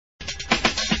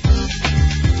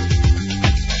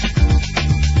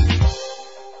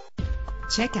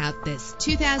Check out this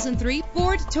 2003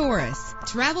 Ford Taurus.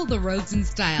 Travel the roads in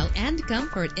style and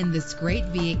comfort in this great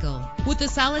vehicle. With a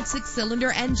solid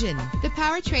 6-cylinder engine, the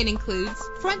powertrain includes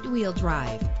front-wheel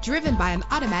drive, driven by an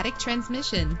automatic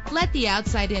transmission. Let the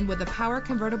outside in with a power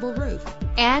convertible roof.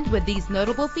 And with these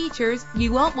notable features,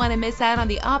 you won't want to miss out on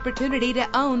the opportunity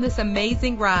to own this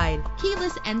amazing ride.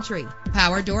 Keyless entry,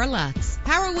 power door locks,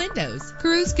 power windows,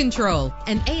 cruise control,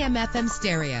 an AM/FM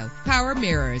stereo, power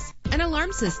mirrors, an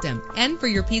alarm system. And for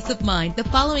your peace of mind, the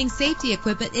following safety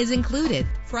equipment is included: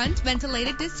 front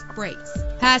ventilated disc brakes,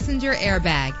 passenger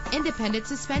airbag, independent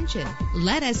suspension.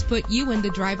 Let us put you in the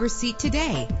driver's seat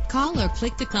today. Call or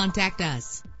click to contact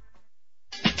us.